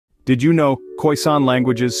Did you know Khoisan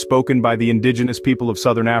languages spoken by the indigenous people of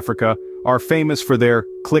southern Africa are famous for their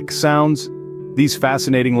click sounds? These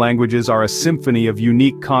fascinating languages are a symphony of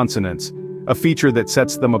unique consonants, a feature that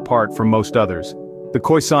sets them apart from most others. The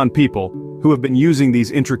Khoisan people, who have been using these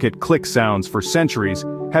intricate click sounds for centuries,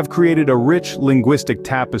 have created a rich linguistic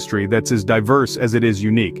tapestry that's as diverse as it is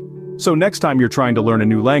unique. So next time you're trying to learn a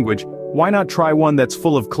new language, why not try one that's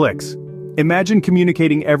full of clicks? Imagine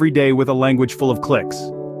communicating every day with a language full of clicks.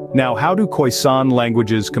 Now, how do Khoisan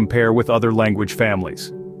languages compare with other language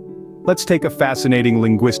families? Let's take a fascinating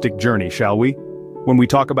linguistic journey, shall we? When we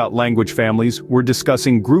talk about language families, we're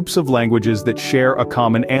discussing groups of languages that share a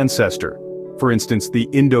common ancestor. For instance, the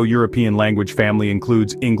Indo-European language family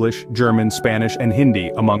includes English, German, Spanish, and Hindi,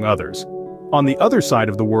 among others. On the other side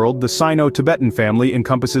of the world, the Sino-Tibetan family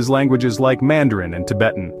encompasses languages like Mandarin and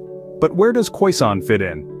Tibetan. But where does Khoisan fit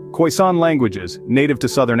in? Khoisan languages, native to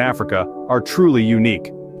southern Africa, are truly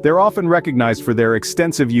unique. They're often recognized for their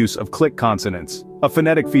extensive use of click consonants, a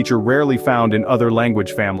phonetic feature rarely found in other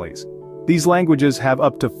language families. These languages have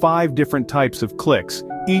up to 5 different types of clicks,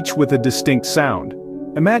 each with a distinct sound.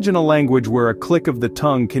 Imagine a language where a click of the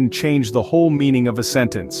tongue can change the whole meaning of a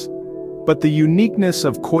sentence. But the uniqueness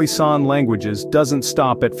of Khoisan languages doesn't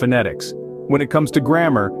stop at phonetics. When it comes to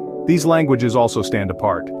grammar, these languages also stand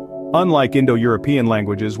apart. Unlike Indo-European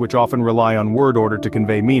languages, which often rely on word order to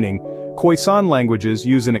convey meaning, Khoisan languages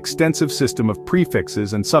use an extensive system of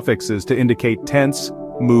prefixes and suffixes to indicate tense,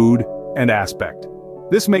 mood, and aspect.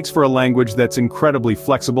 This makes for a language that's incredibly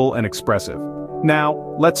flexible and expressive. Now,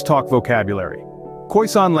 let's talk vocabulary.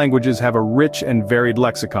 Khoisan languages have a rich and varied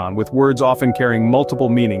lexicon, with words often carrying multiple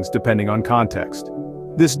meanings depending on context.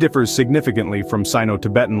 This differs significantly from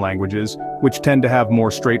Sino-Tibetan languages, which tend to have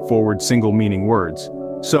more straightforward single-meaning words.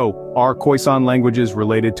 So, are Khoisan languages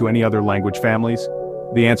related to any other language families?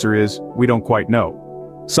 The answer is, we don't quite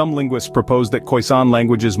know. Some linguists propose that Khoisan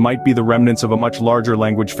languages might be the remnants of a much larger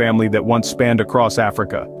language family that once spanned across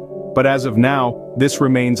Africa. But as of now, this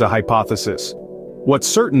remains a hypothesis. What's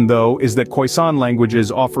certain, though, is that Khoisan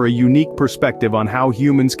languages offer a unique perspective on how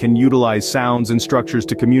humans can utilize sounds and structures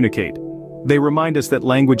to communicate. They remind us that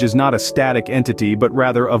language is not a static entity but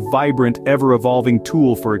rather a vibrant, ever-evolving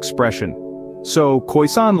tool for expression. So,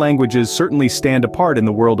 Khoisan languages certainly stand apart in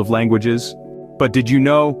the world of languages. But did you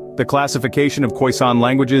know, the classification of Khoisan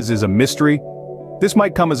languages is a mystery? This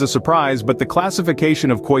might come as a surprise, but the classification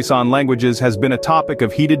of Khoisan languages has been a topic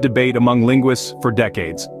of heated debate among linguists for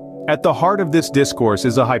decades. At the heart of this discourse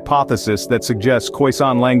is a hypothesis that suggests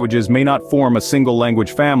Khoisan languages may not form a single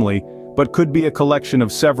language family, but could be a collection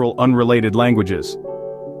of several unrelated languages.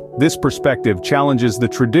 This perspective challenges the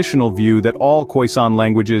traditional view that all Khoisan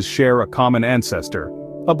languages share a common ancestor,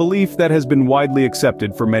 a belief that has been widely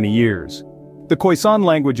accepted for many years. The Khoisan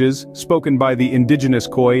languages, spoken by the indigenous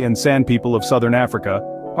Khoi and San people of southern Africa,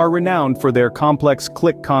 are renowned for their complex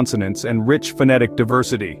click consonants and rich phonetic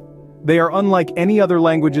diversity. They are unlike any other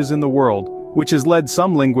languages in the world, which has led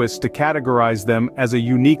some linguists to categorize them as a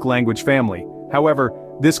unique language family. However,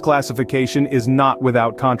 this classification is not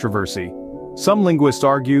without controversy. Some linguists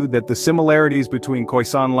argue that the similarities between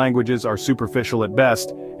Khoisan languages are superficial at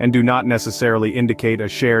best and do not necessarily indicate a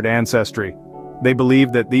shared ancestry. They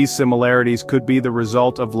believe that these similarities could be the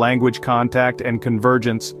result of language contact and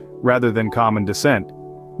convergence rather than common descent.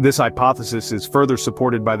 This hypothesis is further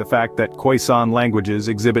supported by the fact that Khoisan languages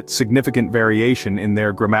exhibit significant variation in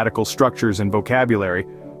their grammatical structures and vocabulary,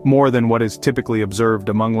 more than what is typically observed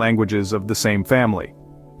among languages of the same family.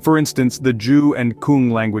 For instance, the Ju and Kung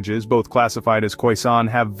languages, both classified as Khoisan,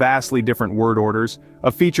 have vastly different word orders,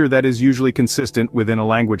 a feature that is usually consistent within a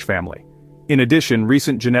language family. In addition,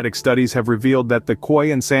 recent genetic studies have revealed that the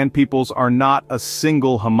Khoi and San peoples are not a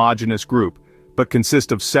single homogeneous group, but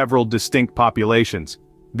consist of several distinct populations.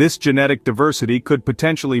 This genetic diversity could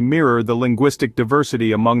potentially mirror the linguistic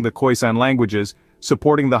diversity among the Khoisan languages,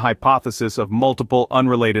 supporting the hypothesis of multiple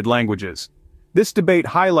unrelated languages. This debate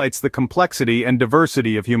highlights the complexity and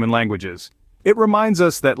diversity of human languages. It reminds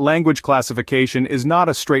us that language classification is not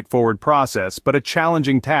a straightforward process, but a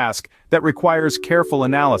challenging task that requires careful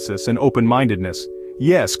analysis and open-mindedness.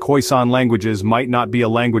 Yes, Khoisan languages might not be a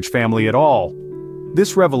language family at all.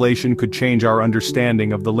 This revelation could change our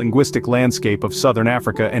understanding of the linguistic landscape of southern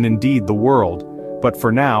Africa and indeed the world. But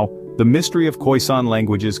for now, the mystery of Khoisan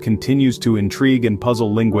languages continues to intrigue and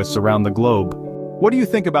puzzle linguists around the globe. What do you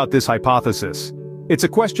think about this hypothesis? It's a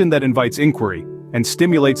question that invites inquiry and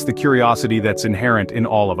stimulates the curiosity that's inherent in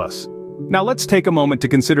all of us. Now let's take a moment to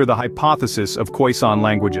consider the hypothesis of Khoisan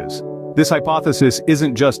languages. This hypothesis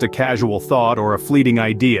isn't just a casual thought or a fleeting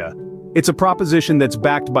idea. It's a proposition that's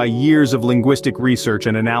backed by years of linguistic research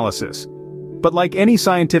and analysis. But like any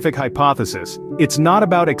scientific hypothesis, it's not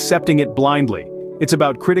about accepting it blindly. It's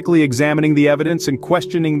about critically examining the evidence and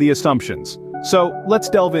questioning the assumptions. So, let's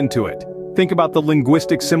delve into it. Think about the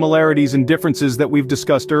linguistic similarities and differences that we've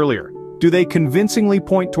discussed earlier. Do they convincingly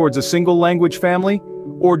point towards a single language family?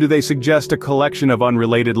 Or do they suggest a collection of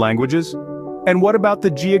unrelated languages? And what about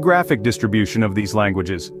the geographic distribution of these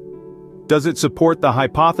languages? Does it support the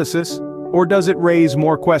hypothesis, or does it raise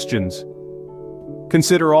more questions?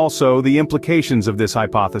 Consider also the implications of this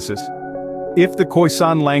hypothesis. If the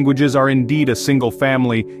Khoisan languages are indeed a single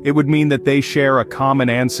family, it would mean that they share a common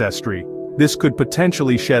ancestry. This could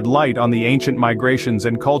potentially shed light on the ancient migrations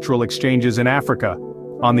and cultural exchanges in Africa.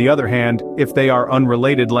 On the other hand, if they are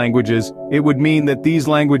unrelated languages, it would mean that these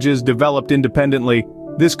languages developed independently.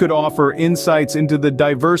 This could offer insights into the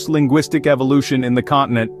diverse linguistic evolution in the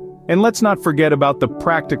continent. And let's not forget about the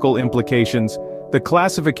practical implications. The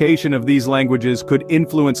classification of these languages could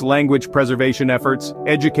influence language preservation efforts,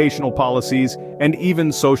 educational policies, and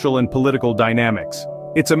even social and political dynamics.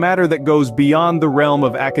 It's a matter that goes beyond the realm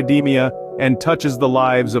of academia and touches the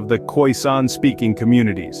lives of the Khoisan-speaking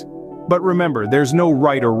communities. But remember, there's no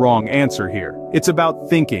right or wrong answer here. It's about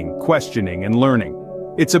thinking, questioning, and learning.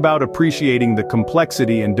 It's about appreciating the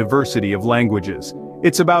complexity and diversity of languages.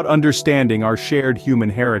 It's about understanding our shared human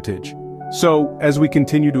heritage. So, as we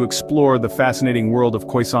continue to explore the fascinating world of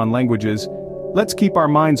Khoisan languages, let's keep our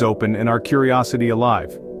minds open and our curiosity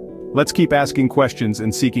alive. Let's keep asking questions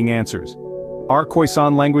and seeking answers. Are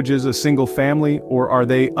Khoisan languages a single family, or are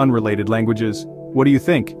they unrelated languages? What do you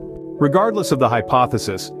think? Regardless of the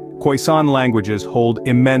hypothesis, Khoisan languages hold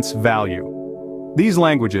immense value. These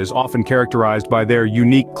languages, often characterized by their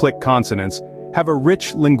unique click consonants, have a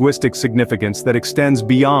rich linguistic significance that extends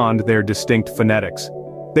beyond their distinct phonetics.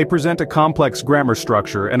 They present a complex grammar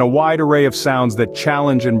structure and a wide array of sounds that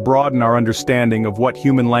challenge and broaden our understanding of what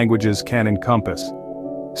human languages can encompass.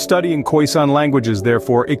 Studying Khoisan languages,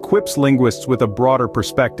 therefore, equips linguists with a broader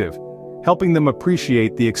perspective, helping them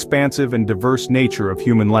appreciate the expansive and diverse nature of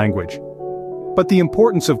human language. But the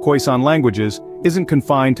importance of Khoisan languages isn't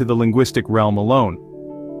confined to the linguistic realm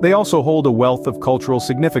alone. They also hold a wealth of cultural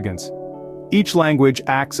significance. Each language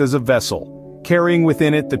acts as a vessel, carrying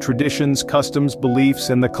within it the traditions, customs, beliefs,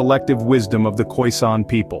 and the collective wisdom of the Khoisan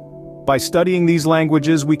people. By studying these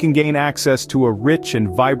languages, we can gain access to a rich and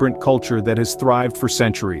vibrant culture that has thrived for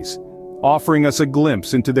centuries, offering us a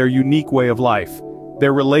glimpse into their unique way of life,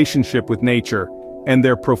 their relationship with nature, and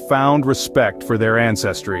their profound respect for their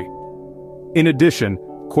ancestry. In addition,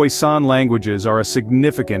 Khoisan languages are a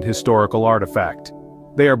significant historical artifact.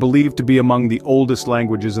 They are believed to be among the oldest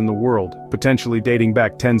languages in the world, potentially dating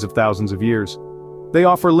back tens of thousands of years. They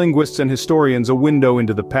offer linguists and historians a window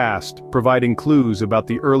into the past, providing clues about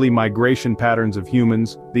the early migration patterns of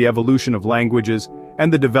humans, the evolution of languages,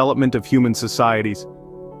 and the development of human societies.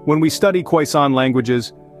 When we study Khoisan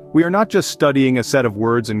languages, we are not just studying a set of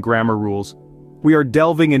words and grammar rules. We are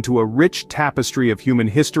delving into a rich tapestry of human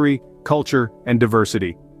history, culture, and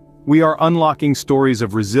diversity. We are unlocking stories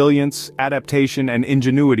of resilience, adaptation, and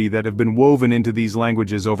ingenuity that have been woven into these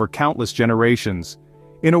languages over countless generations.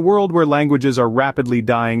 In a world where languages are rapidly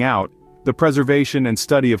dying out, the preservation and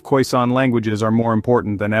study of Khoisan languages are more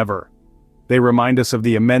important than ever. They remind us of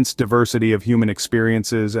the immense diversity of human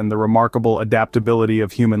experiences and the remarkable adaptability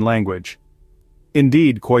of human language.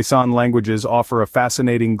 Indeed, Khoisan languages offer a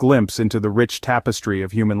fascinating glimpse into the rich tapestry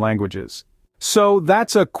of human languages. So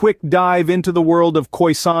that's a quick dive into the world of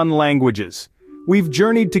Khoisan languages. We've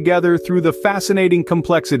journeyed together through the fascinating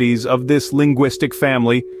complexities of this linguistic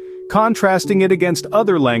family, contrasting it against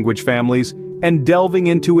other language families, and delving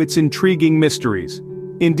into its intriguing mysteries.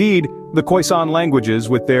 Indeed, the Khoisan languages,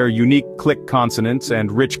 with their unique click consonants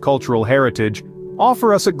and rich cultural heritage,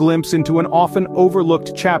 offer us a glimpse into an often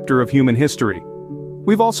overlooked chapter of human history.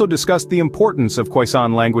 We've also discussed the importance of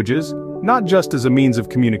Khoisan languages, not just as a means of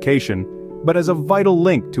communication, but as a vital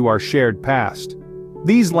link to our shared past.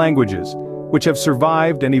 These languages, which have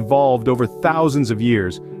survived and evolved over thousands of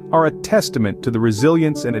years, are a testament to the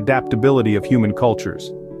resilience and adaptability of human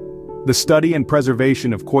cultures. The study and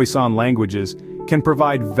preservation of Khoisan languages can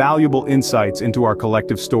provide valuable insights into our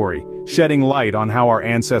collective story, shedding light on how our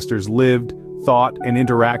ancestors lived, thought, and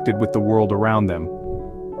interacted with the world around them.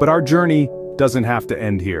 But our journey doesn't have to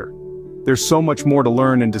end here. There's so much more to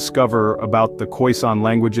learn and discover about the Khoisan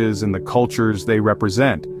languages and the cultures they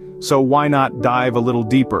represent. So why not dive a little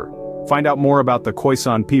deeper? Find out more about the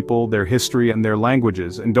Khoisan people, their history, and their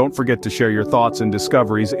languages, and don't forget to share your thoughts and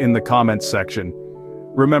discoveries in the comments section.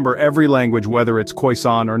 Remember, every language, whether it's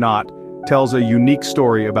Khoisan or not, tells a unique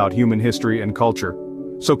story about human history and culture.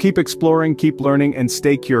 So keep exploring, keep learning, and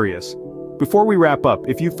stay curious. Before we wrap up,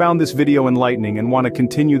 if you found this video enlightening and want to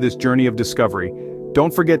continue this journey of discovery,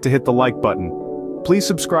 don't forget to hit the like button. Please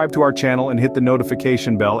subscribe to our channel and hit the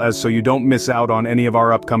notification bell so you don't miss out on any of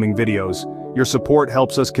our upcoming videos. Your support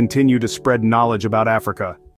helps us continue to spread knowledge about Africa.